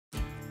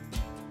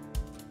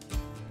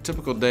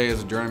Typical day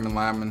as a journeyman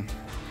lineman.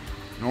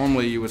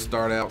 Normally you would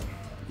start out,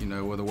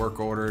 with a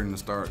work order and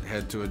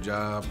head to a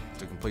job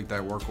to complete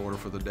that work order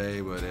for the day,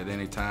 but at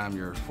any time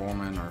your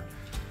foreman or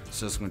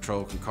system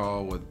control can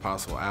call with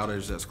possible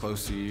outage that's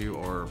close to you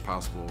or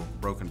possible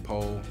broken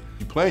pole.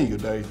 You plan your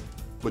day,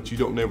 but you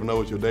don't never know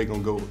what your day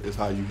gonna go is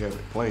how you have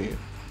it planned.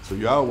 So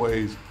you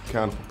always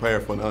kind of prepare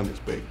for the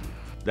unexpected.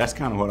 That's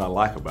kind of what I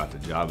like about the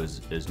job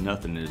is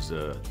nothing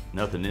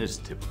is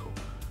typical.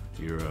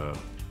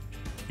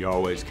 You're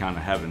always kind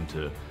of having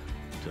to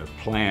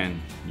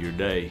plan your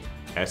day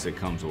as it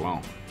comes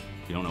along.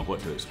 You don't know what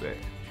to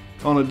expect.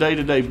 On a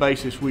day-to-day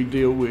basis, we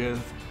deal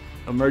with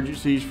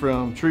emergencies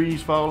from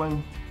trees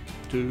falling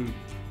to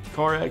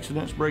car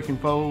accidents, breaking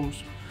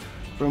poles,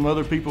 from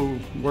other people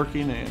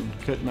working and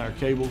cutting our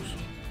cables.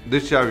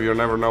 This job, you'll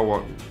never know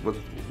what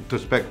to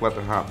expect what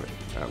to happen.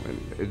 I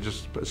mean, it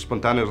just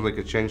spontaneously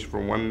could change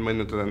from one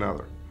minute to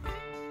another.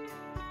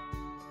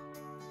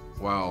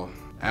 While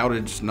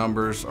outage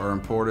numbers are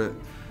important,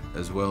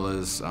 as well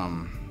as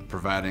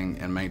providing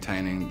and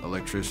maintaining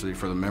electricity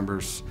for the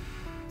members,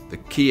 the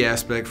key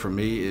aspect for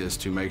me is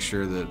to make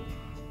sure that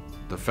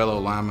the fellow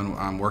linemen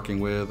I'm working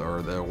with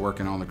or they're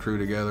working on the crew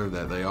together,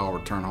 that they all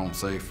return home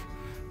safe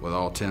with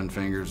all 10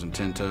 fingers and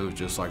 10 toes,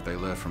 just like they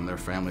left from their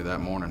family that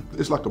morning.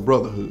 It's like a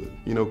brotherhood,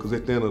 because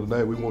at the end of the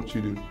day, we want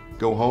you to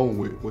go home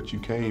with what you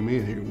came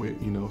in here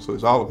with, so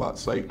it's all about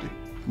safety.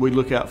 We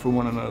look out for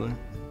one another,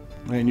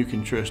 and you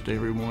can trust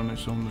everyone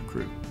that's on the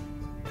crew.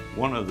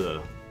 One of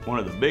the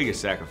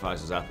biggest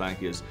sacrifices, I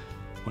think, is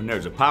when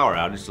there's a power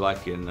outage,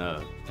 like in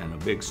a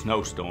big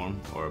snowstorm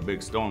or a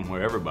big storm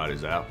where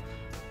everybody's out,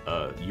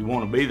 you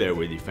want to be there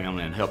with your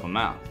family and help them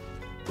out.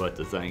 But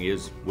the thing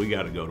is, we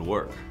got to go to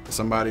work.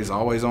 Somebody's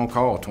always on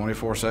call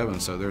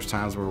 24/7, so there's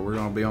times where we're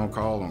going to be on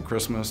call on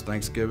Christmas,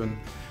 Thanksgiving,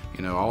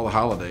 all the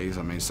holidays.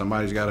 I mean,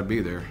 somebody's got to be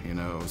there,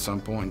 at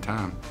some point in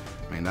time.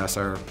 I mean, that's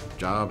our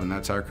job and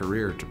that's our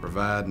career, to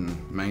provide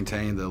and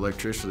maintain the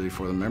electricity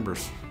for the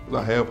members.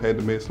 I have had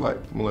to miss, like,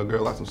 my little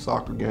girl, like some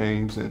soccer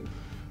games and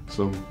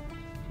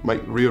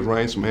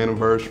rearrange some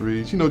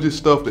anniversaries, just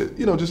stuff that,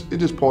 it's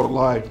just part of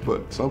life.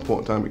 But at some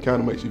point in time, it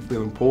kind of makes you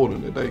feel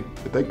important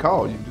that they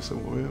call you. Just say,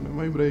 well,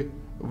 maybe they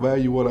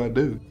value what I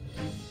do.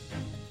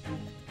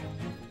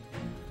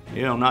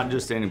 Not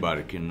just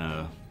anybody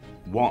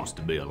wants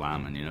to be a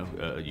lineman.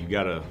 You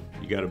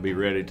gotta be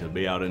ready to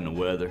be out in the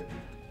weather.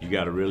 You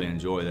gotta really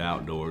enjoy the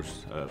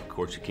outdoors. Of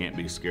course, you can't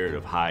be scared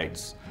of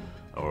heights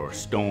or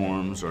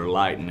storms or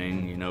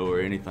lightning, or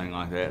anything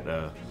like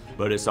that.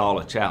 But it's all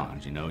a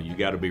challenge, You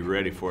got to be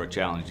ready for a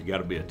challenge. You got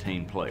to be a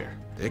team player.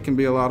 It can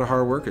be a lot of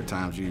hard work at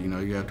times.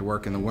 You have to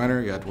work in the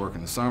winter, you have to work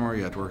in the summer,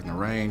 you have to work in the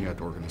rain, you have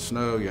to work in the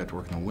snow, you have to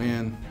work in the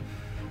wind.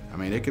 I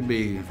mean, it could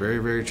be very,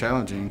 very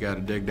challenging. You got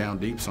to dig down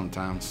deep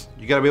sometimes.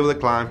 You got to be able to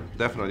climb.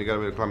 Definitely, you got to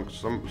be able to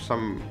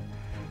climb.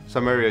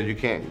 Some areas you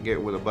can't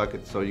get with a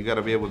bucket, so you got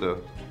to be able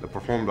to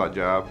perform that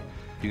job.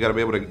 You got to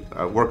be able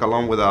to work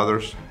along with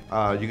others.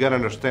 You got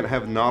to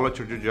have knowledge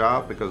of your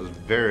job because it's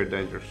very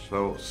dangerous.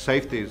 So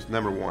safety is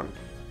number one.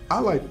 I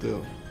like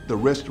the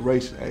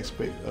restoration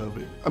aspect of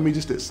it. I mean,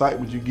 just the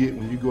excitement you get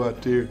when you go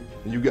out there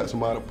and you got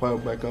somebody to pile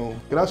back on.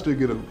 And I still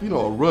get a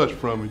rush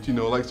from it.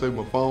 Like say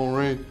my phone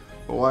rang,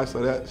 my wife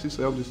said that. She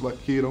said I'm just like a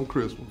kid on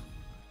Christmas.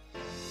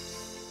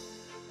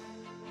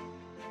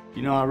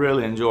 I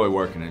really enjoy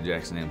working at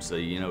Jackson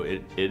MC.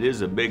 It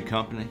is a big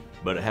company,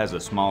 but it has a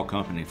small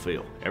company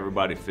feel.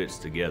 Everybody fits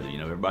together,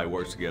 everybody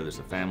works together as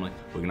a family.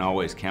 We can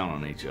always count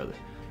on each other.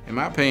 In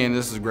my opinion,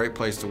 this is a great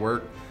place to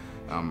work.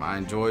 I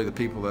enjoy the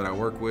people that I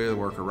work with,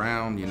 work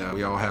around.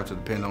 We all have to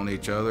depend on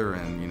each other,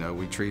 and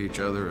we treat each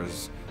other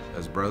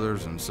as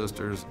brothers and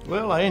sisters.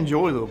 Well, I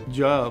enjoy the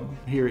job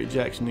here at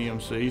Jackson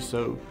MC,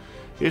 so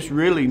it's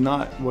really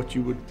not what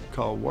you would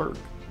call work.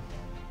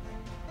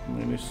 I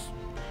mean,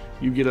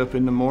 you get up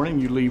in the morning,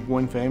 you leave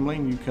one family,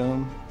 and you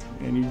come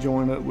and you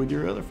join up with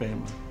your other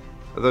family.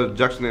 The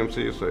Jackson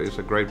MC is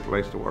a great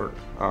place to work.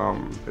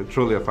 It's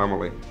truly a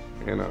family,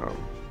 and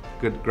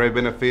great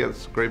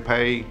benefits, great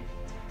pay,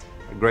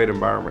 a great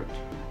environment.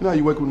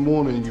 You wake up in the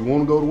morning and you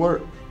want to go to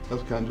work.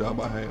 That's the kind of job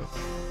I have.